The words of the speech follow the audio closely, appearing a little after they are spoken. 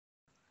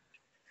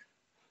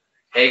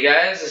Hey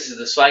guys, this is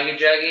the Swaggy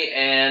Jaggy,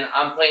 and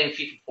I'm playing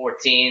FIFA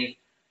 14.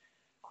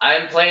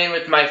 I'm playing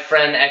with my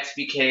friend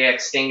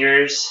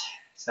xBKxSTINGERZ,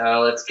 so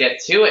let's get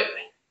to it.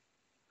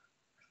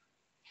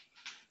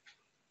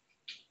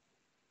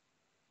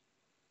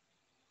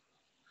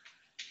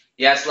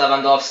 Yes,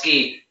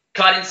 Lewandowski,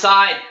 cut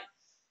inside.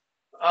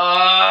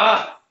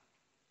 Oh,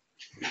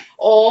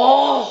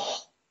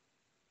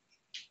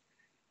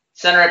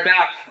 center it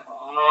back.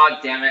 Oh,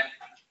 damn it.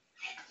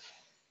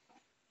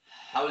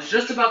 I was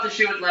just about to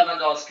shoot with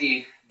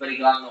Lewandowski, but he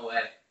got in the way.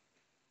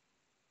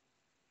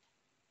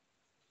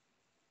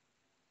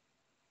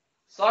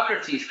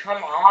 Socrates,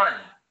 come on.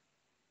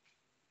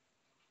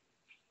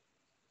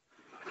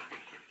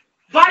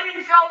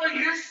 Weidenfeller,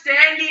 you're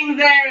standing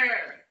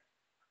there.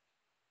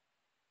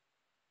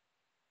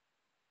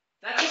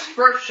 That's his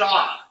first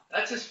shot.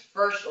 That's his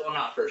first, well,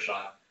 not first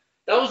shot.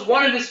 That was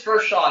one of his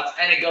first shots,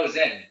 and it goes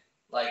in.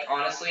 Like,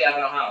 honestly, I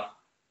don't know how.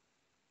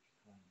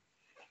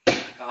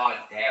 God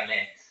damn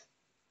it.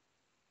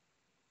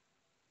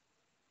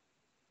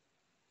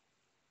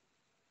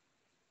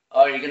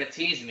 Oh, you're gonna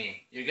tease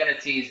me. You're gonna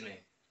tease me.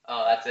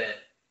 Oh, that's it.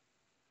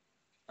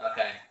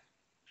 Okay.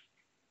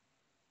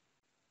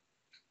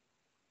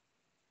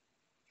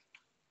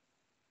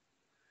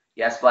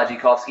 Yes,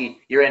 Bladzikowski.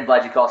 You're in,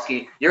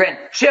 Bladzikowski. You're in.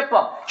 Ship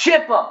him.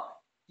 Ship him.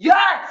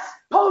 Yes!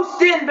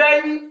 Post in,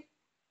 baby!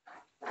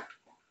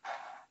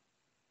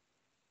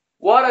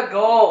 What a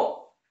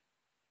goal.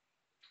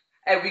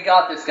 Hey, we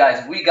got this,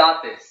 guys. We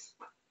got this.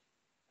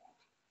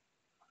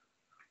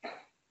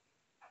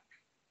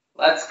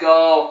 Let's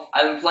go.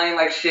 I've been playing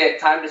like shit.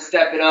 Time to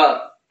step it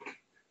up.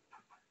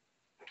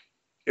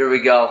 Here we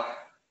go.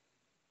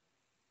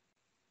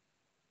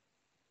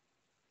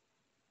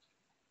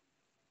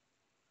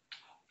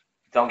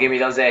 Don't give me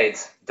those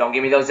aids. Don't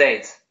give me those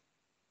aids.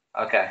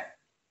 Okay.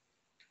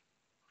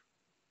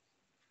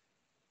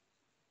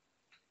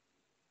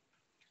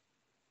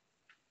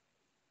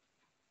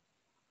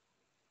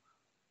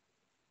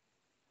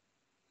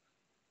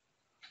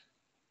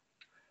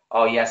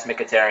 Oh, yes,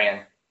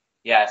 Mkhitaryan.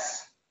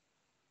 Yes.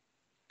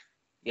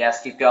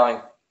 Yes, keep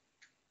going.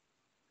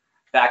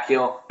 Back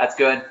heel. That's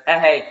good.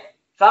 And hey,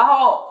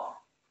 foul!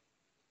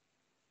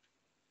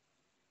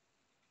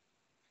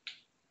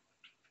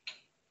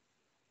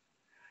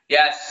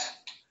 Yes.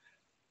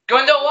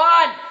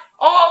 Gundogan!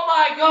 Oh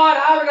my god,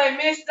 how did I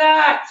miss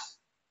that?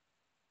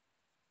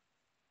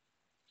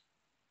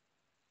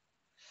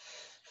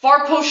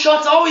 Far post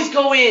shots always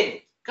go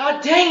in.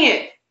 God dang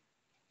it.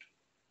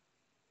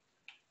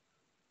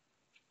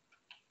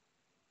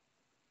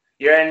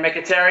 You're in,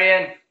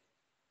 Mkhitaryan.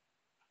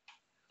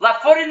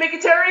 Left-footed,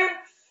 Mkhitaryan?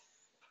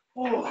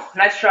 Ooh,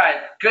 nice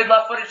try. Good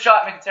left-footed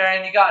shot,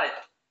 Mkhitaryan. You got it.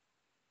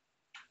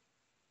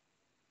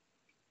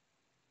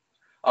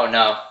 Oh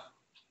no.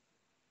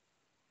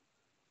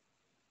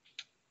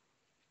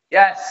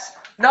 Yes.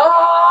 No!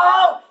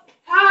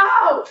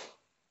 How?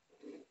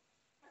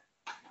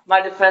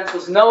 My defense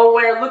was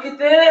nowhere. Look at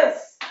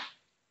this.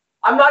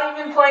 I'm not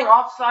even playing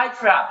offside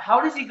trap.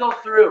 How does he go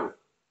through?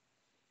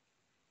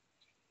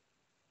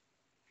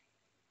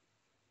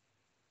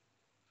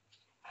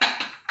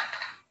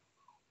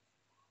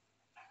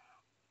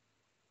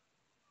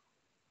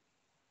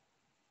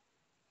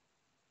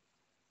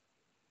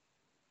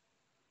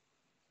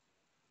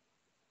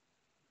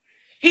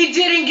 He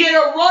didn't get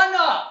a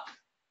run-up.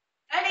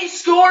 And he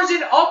scores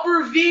an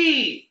upper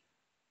V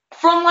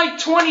from like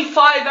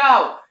 25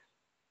 out.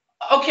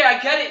 Okay, I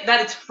get it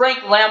that it's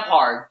Frank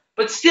Lampard,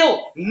 but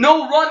still,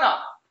 no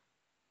run-up.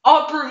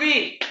 Upper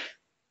V.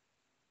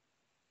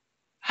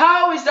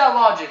 How is that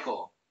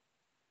logical?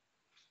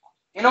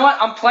 You know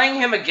what? I'm playing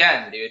him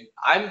again, dude.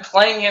 I'm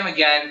playing him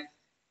again.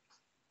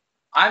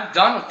 I'm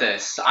done with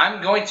this.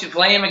 I'm going to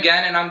play him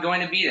again, and I'm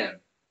going to beat him.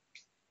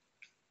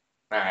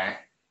 Alright.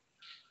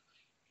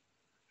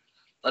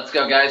 Let's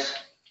go, guys.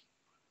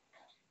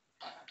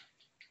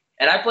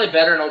 And I play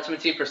better in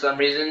Ultimate Team for some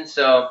reason,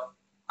 so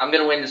I'm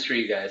going to win this for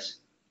you guys.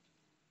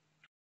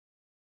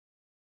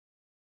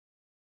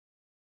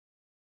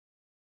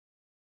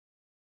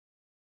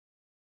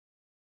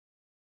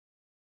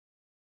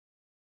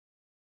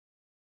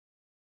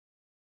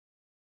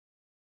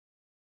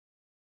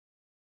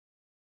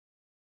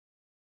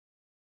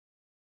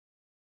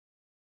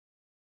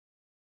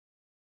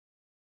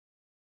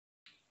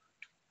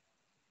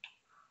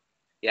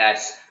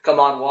 Yes. Come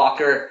on,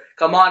 Walker.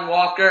 Come on,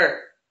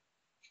 Walker.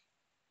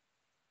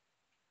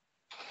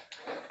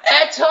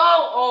 Eto!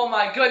 Oh,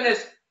 my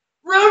goodness.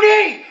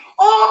 Rooney!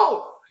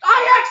 Oh!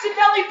 I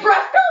accidentally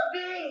pressed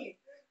LB!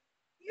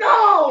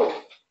 No!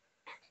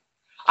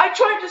 I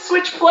tried to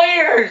switch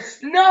players!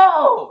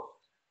 No!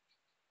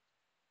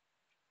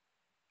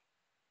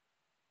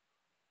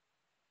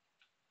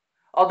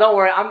 Oh, don't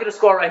worry. I'm going to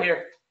score right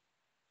here.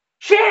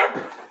 Champ!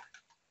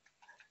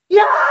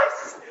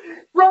 Yes!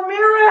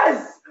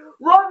 Ramirez!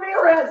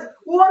 Ramirez!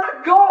 What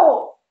a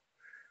goal!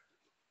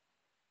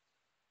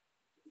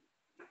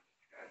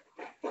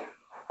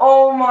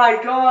 Oh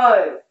my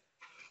god!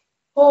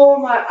 Oh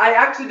my, I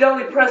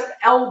accidentally pressed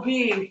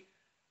LB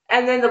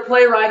And then the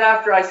play right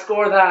after I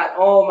score that.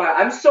 Oh my,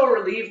 I'm so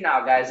relieved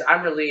now, guys.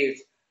 I'm relieved.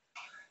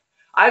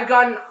 I've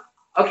gotten,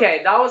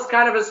 okay, that was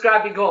kind of a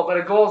scrappy goal, but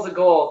a goal is a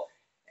goal.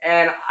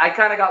 And I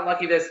kind of got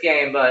lucky this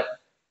game, but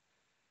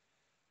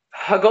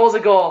a goal's a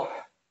goal.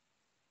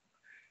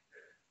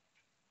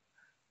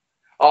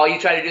 Oh, you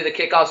try to do the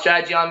kickoff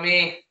strategy on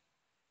me?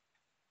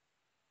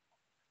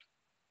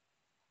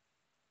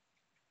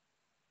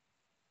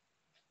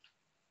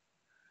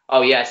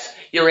 Oh, yes.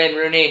 You're in,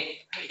 Rooney.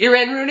 You're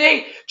in,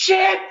 Rooney.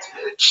 Chipped!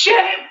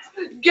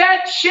 Chipped!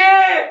 Get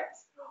chipped!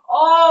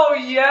 Oh,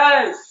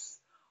 yes.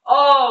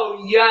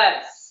 Oh,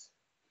 yes.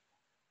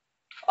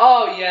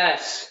 Oh,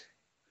 yes.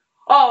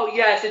 Oh,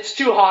 yes. It's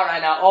too hot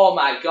right now. Oh,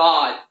 my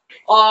God.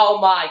 Oh,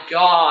 my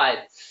God.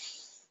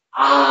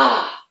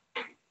 Ah!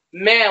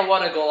 Man,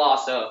 what a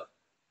golazo.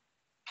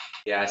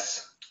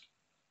 Yes.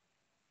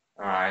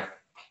 All right.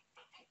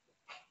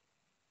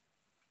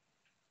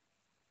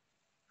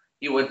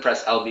 You would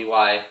press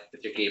LBY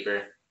with your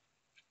keeper.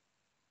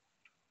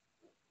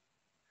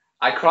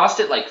 I crossed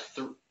it like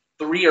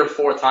 3 or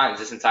 4 times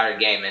this entire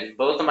game, and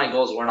both of my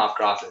goals weren't off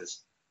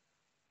crosses.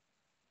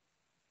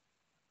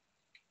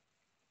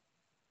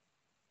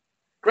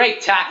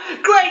 Great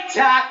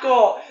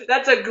tackle!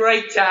 That's a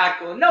great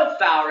tackle. No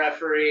foul,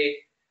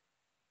 referee.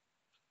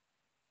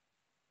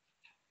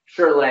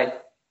 Sure leg.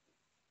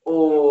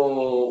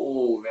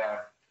 Oh, man.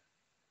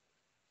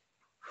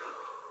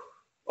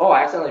 Oh,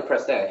 I accidentally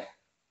pressed A.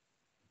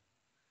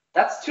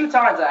 That's 2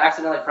 times I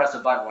accidentally pressed a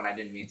button when I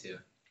didn't mean to.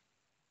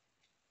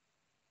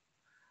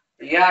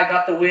 But yeah, I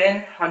got the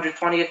win,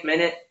 120th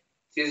minute,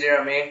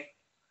 2-0 me.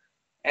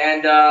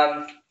 And,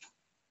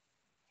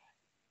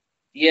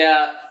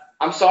 yeah,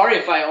 I'm sorry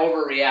if I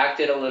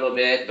overreacted a little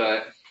bit,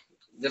 but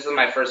this is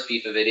my first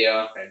FIFA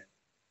video. And,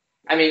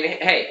 I mean,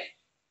 hey.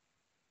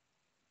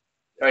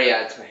 Oh,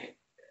 yeah, it's my...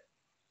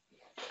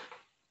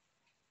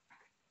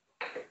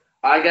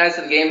 Alright, guys,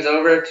 so the game's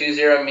over,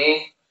 2-0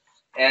 me.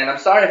 And I'm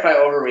sorry if I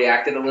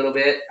overreacted a little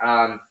bit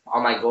on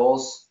my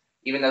goals,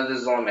 even though this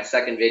is only my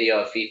second video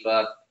of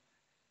FIFA.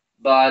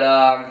 But,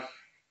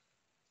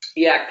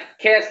 yeah,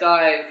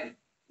 KSI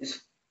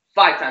is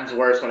 5 times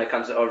worse when it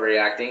comes to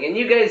overreacting, and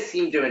you guys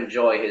seem to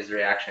enjoy his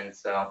reactions,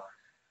 so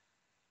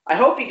I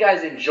hope you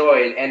guys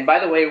enjoyed. And by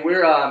the way,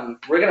 we're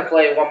gonna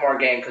play one more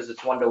game because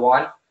it's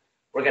 1-1.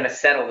 We're gonna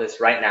settle this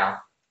right now.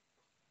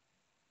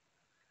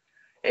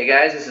 Hey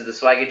guys, this is the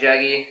Swaggy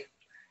Jaggy,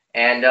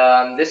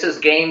 and this is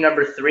game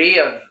number 3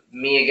 of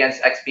me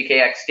against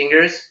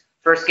xBKxSTINGERZ.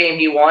 First game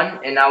he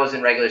won, and that was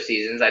in regular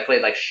seasons. I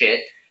played like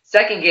shit.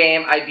 Second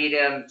game, I beat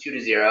him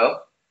 2-0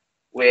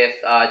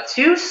 with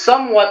 2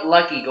 somewhat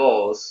lucky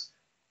goals.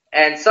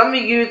 And some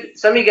of you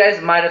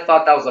guys might have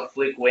thought that was a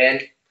fluke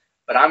win,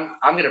 but I'm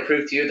gonna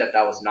prove to you that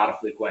that was not a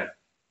fluke win.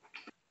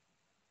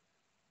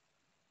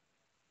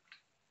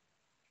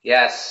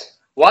 Yes.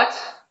 What?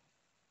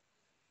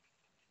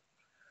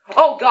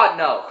 Oh God,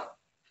 no.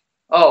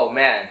 Oh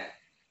man,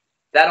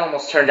 that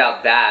almost turned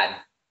out bad.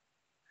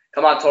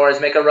 Come on, Torres,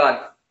 make a run.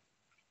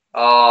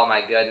 Oh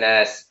my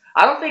goodness.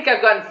 I don't think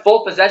I've gotten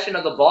full possession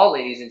of the ball,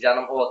 ladies and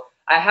gentlemen. Well,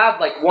 I have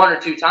like 1 or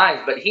 2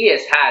 times, but he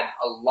has had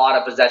a lot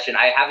of possession.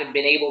 I haven't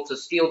been able to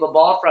steal the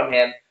ball from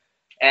him,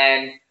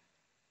 and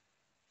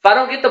if I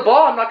don't get the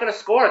ball, I'm not going to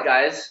score,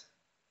 guys.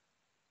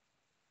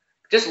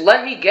 Just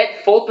let me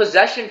get full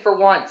possession for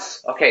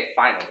once. Okay,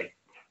 finally.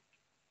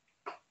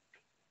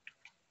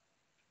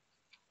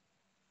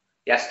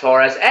 Yes,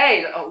 Torres.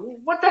 Hey,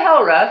 what the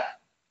hell, ref?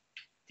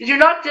 Did you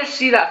not just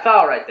see that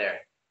foul right there?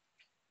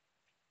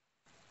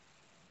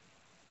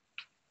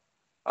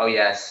 Oh,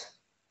 yes.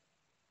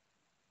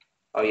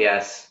 Oh,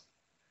 yes.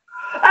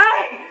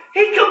 Hey!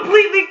 He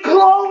completely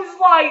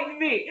clotheslined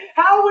me!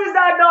 How is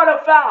that not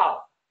a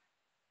foul?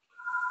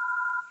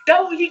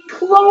 No, he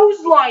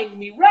clotheslined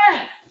me!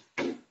 Ref!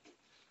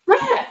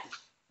 Ref!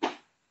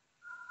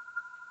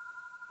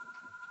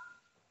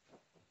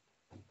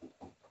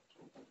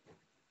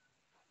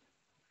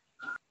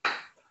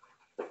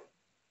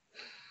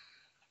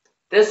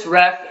 This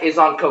ref is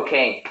on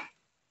cocaine.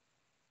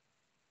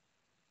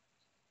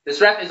 This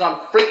ref is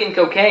on freaking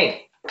cocaine.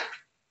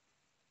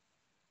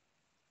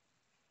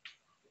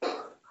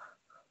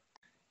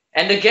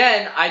 And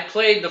again, I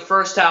played the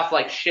first half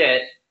like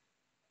shit.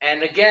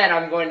 And again,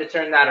 I'm going to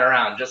turn that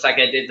around, just like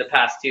I did the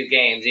past 2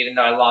 games, even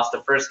though I lost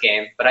the first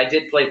game. But I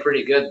did play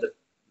pretty good the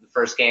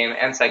first game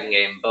and second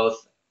game,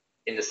 both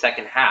in the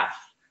second half.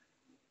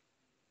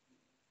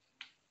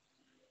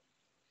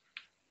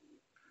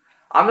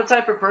 I'm the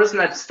type of person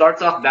that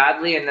starts off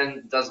badly and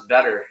then does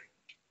better.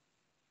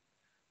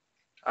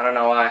 I don't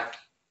know why.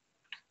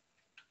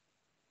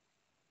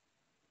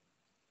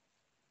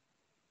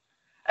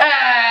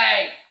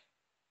 Hey!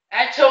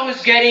 Eto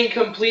is getting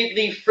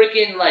completely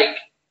freaking, like,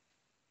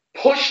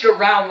 pushed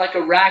around like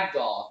a rag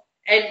doll.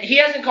 And he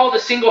hasn't called a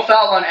single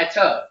foul on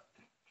Eto.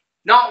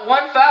 Not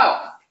 1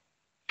 foul.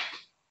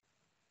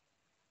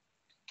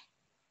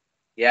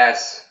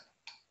 Yes.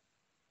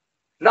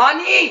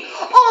 Nani!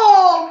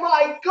 Oh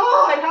my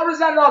God! How does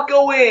that not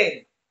go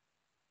in?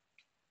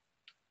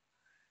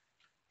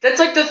 That's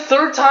like the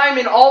third time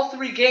in all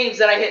 3 games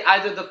that I hit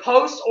either the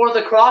post or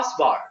the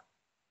crossbar.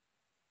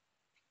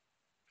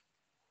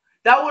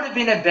 That would have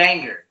been a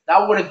banger.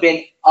 That would have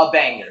been a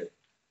banger.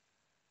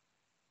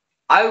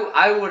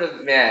 I would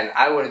have, man,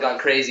 I would have gone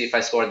crazy if I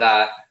scored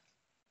that.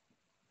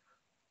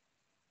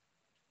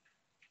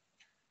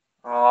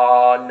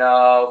 Oh,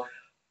 no.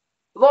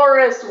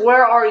 Loris,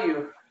 where are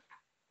you?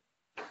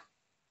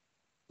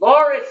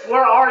 Loris,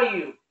 where are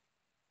you?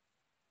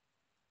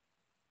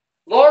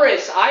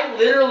 Loris, I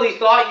literally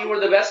thought you were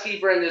the best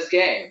keeper in this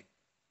game.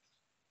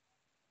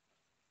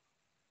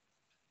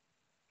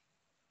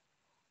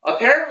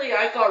 Apparently,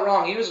 I thought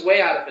wrong. He was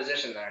way out of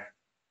position there.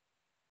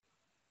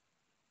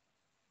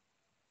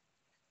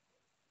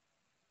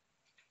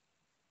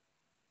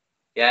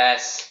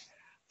 Yes.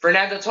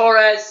 Fernando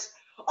Torres.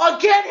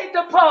 Again hit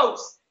the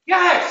post.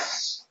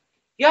 Yes.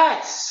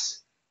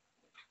 Yes.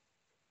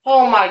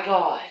 Oh, my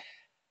God.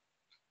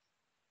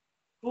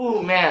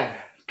 Ooh, man.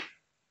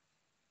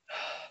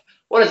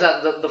 What is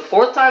that? The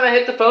 4th time I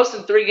hit the post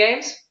in 3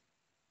 games?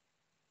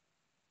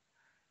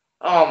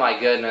 Oh, my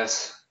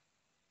goodness.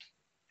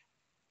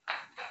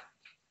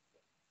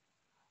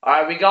 All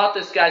right, we got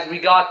this, guys. We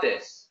got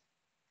this.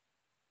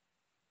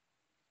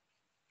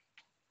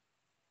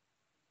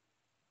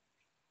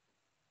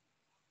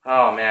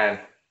 Oh, man.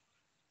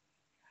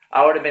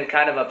 I would have been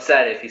kind of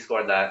upset if he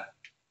scored that.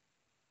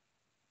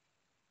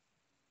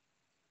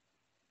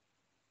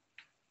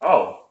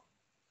 Oh.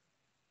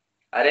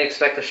 I didn't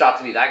expect the shot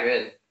to be that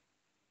good.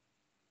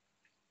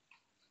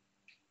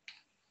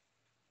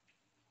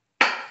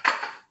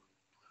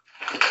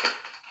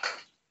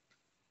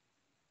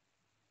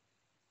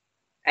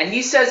 And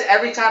he says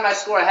every time I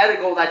score a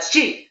header goal, that's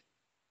cheap.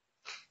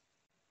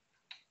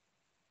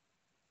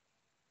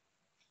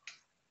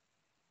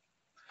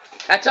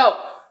 Eto.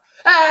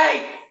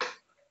 Hey!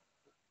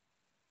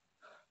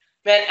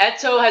 Man,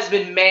 Eto has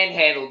been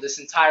manhandled this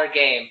entire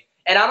game.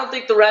 And I don't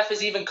think the ref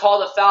has even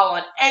called a foul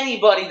on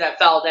anybody that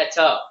fouled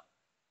Eto.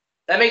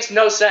 That makes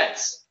no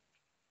sense.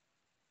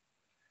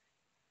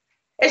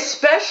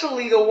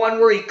 Especially the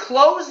one where he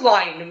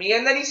clotheslined me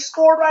and then he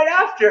scored right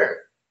after.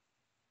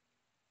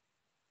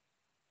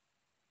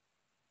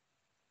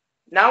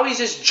 Now he's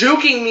just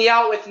juking me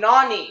out with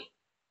Nani.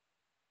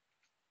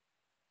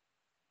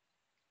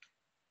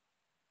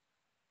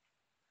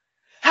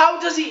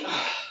 How does he...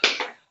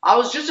 I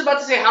was just about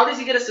to say, how does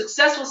he get a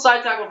successful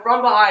side tackle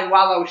from behind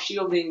while I was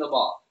shielding the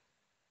ball?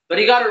 But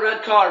he got a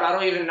red card. I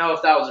don't even know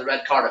if that was a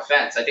red card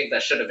offense. I think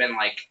that should have been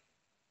like...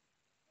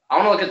 I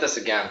want to look at this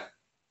again.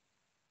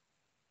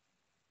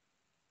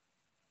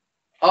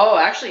 Oh,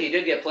 actually, he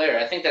did get player.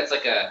 I think that's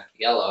like a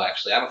yellow,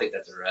 actually. I don't think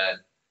that's a red.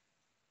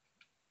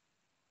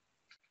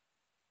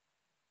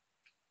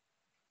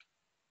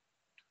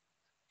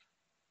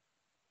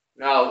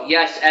 No,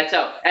 yes,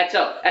 Eto.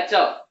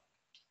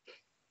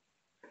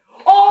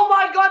 Oh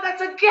my God, that's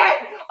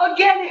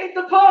again hit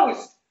the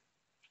post.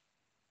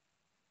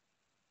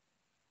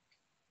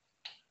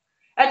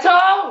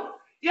 Eto,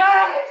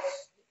 yes.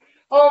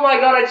 Oh my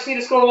God, I just need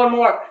to score one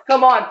more.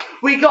 Come on,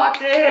 we got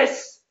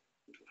this.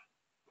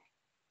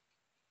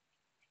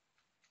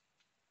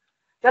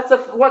 That's the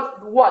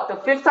what? The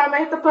 5th time I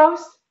hit the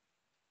post?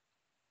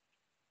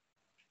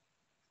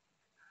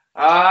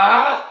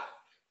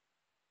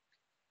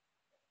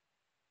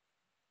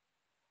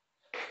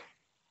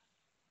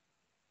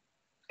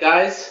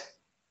 Guys,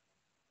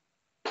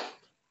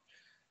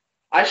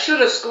 I should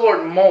have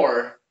scored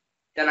more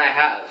than I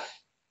have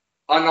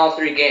on all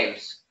 3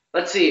 games.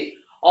 Let's see.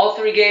 All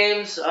 3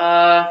 games,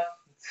 let's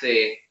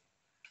see.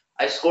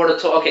 I scored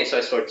okay, so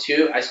I scored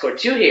 2. I scored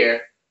 2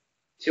 here,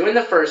 2 in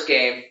the first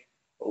game,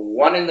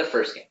 1 in the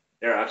first game.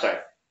 No, I'm sorry.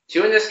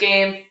 2 in this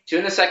game, 2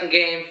 in the second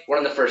game, 1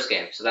 in the first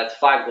game. So that's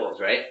 5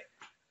 goals, right?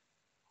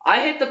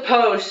 I hit the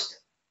post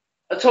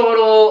a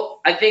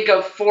total, I think,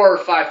 of 4 or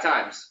 5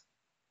 times.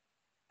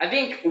 I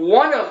think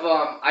one of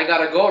them I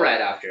got a goal right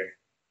after.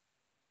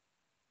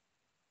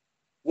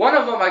 One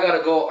of them I got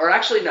a goal, or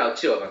actually no,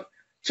 2 of them.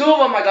 2 of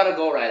them I got a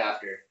goal right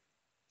after.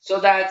 So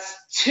that's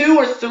 2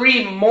 or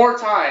 3 more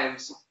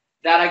times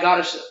that I got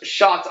a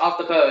shot off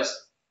the post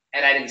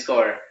and I didn't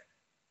score.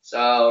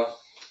 So,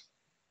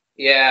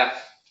 yeah.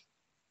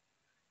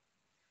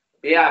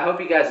 But yeah, I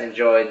hope you guys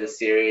enjoyed this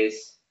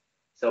series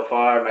so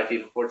far, my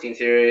FIFA 14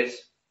 series.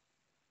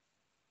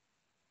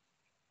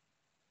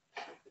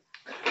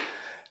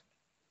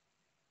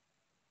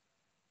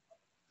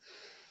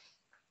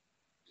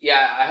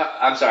 Yeah,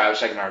 I'm sorry, I was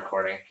checking my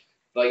recording.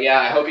 But yeah,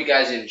 I hope you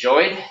guys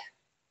enjoyed.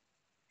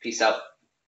 Peace out.